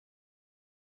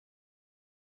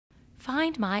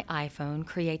Find My iPhone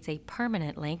creates a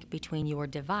permanent link between your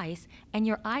device and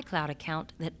your iCloud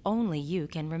account that only you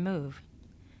can remove.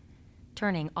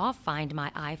 Turning off Find My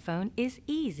iPhone is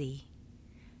easy.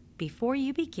 Before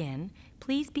you begin,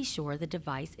 please be sure the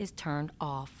device is turned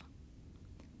off.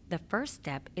 The first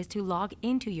step is to log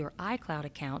into your iCloud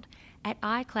account at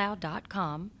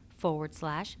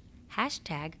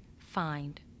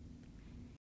icloud.com/#find.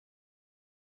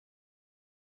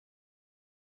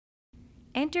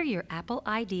 Enter your Apple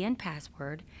ID and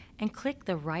password and click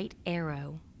the right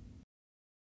arrow.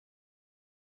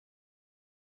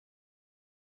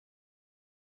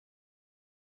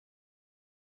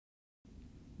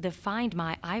 The Find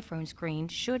My iPhone screen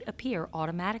should appear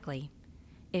automatically.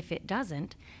 If it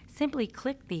doesn't, simply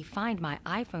click the Find My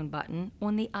iPhone button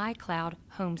on the iCloud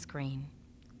home screen.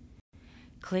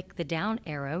 Click the down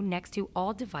arrow next to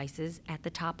All Devices at the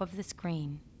top of the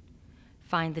screen.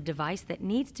 Find the device that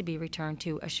needs to be returned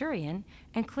to Asurion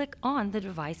and click on the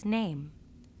device name.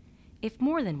 If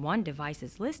more than one device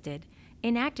is listed,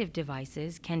 inactive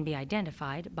devices can be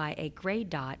identified by a gray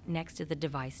dot next to the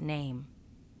device name.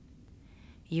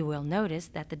 You will notice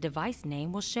that the device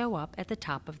name will show up at the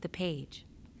top of the page.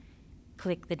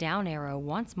 Click the down arrow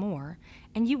once more,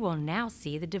 and you will now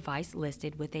see the device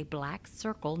listed with a black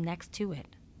circle next to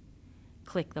it.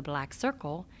 Click the black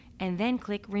circle, and then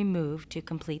click Remove to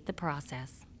complete the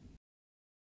process.